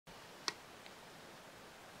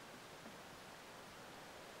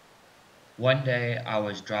One day I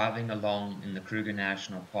was driving along in the Kruger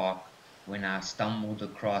National Park when I stumbled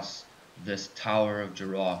across this tower of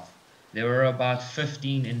giraffe. There were about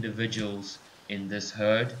 15 individuals in this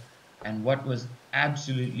herd, and what was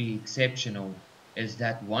absolutely exceptional is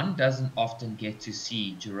that one doesn't often get to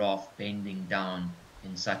see giraffe bending down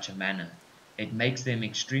in such a manner. It makes them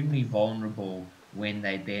extremely vulnerable when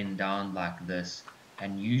they bend down like this,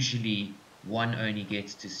 and usually one only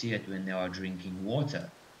gets to see it when they are drinking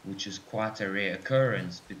water, which is quite a rare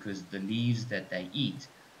occurrence because the leaves that they eat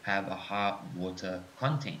have a high water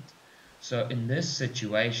content. So, in this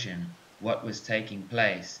situation, what was taking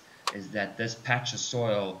place is that this patch of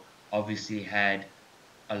soil obviously had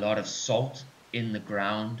a lot of salt in the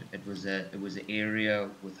ground. It was an area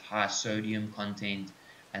with high sodium content,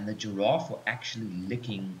 and the giraffe were actually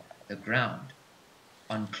licking the ground.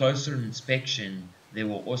 On closer inspection, there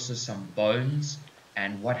were also some bones,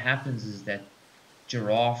 and what happens is that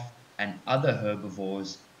giraffe and other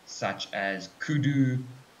herbivores such as kudu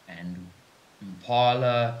and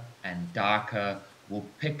impala and duiker will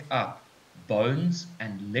pick up bones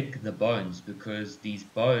and lick the bones because these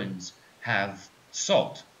bones have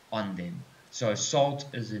salt on them. So salt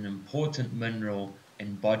is an important mineral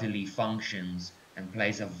in bodily functions and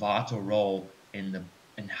plays a vital role in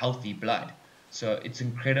healthy blood. So it's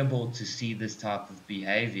incredible to see this type of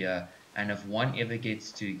behavior, and if one ever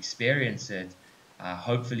gets to experience it,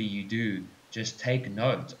 hopefully you do, just take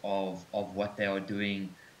note of what they are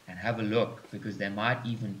doing and have a look because they might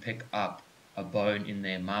even pick up a bone in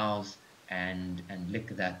their mouths and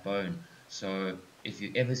lick that bone. So if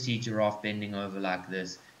you ever see giraffe bending over like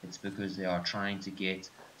this, it's because they are trying to get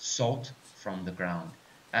salt from the ground.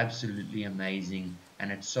 Absolutely amazing,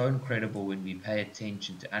 and it's so incredible when we pay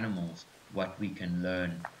attention to animals what we can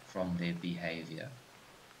learn from their behavior.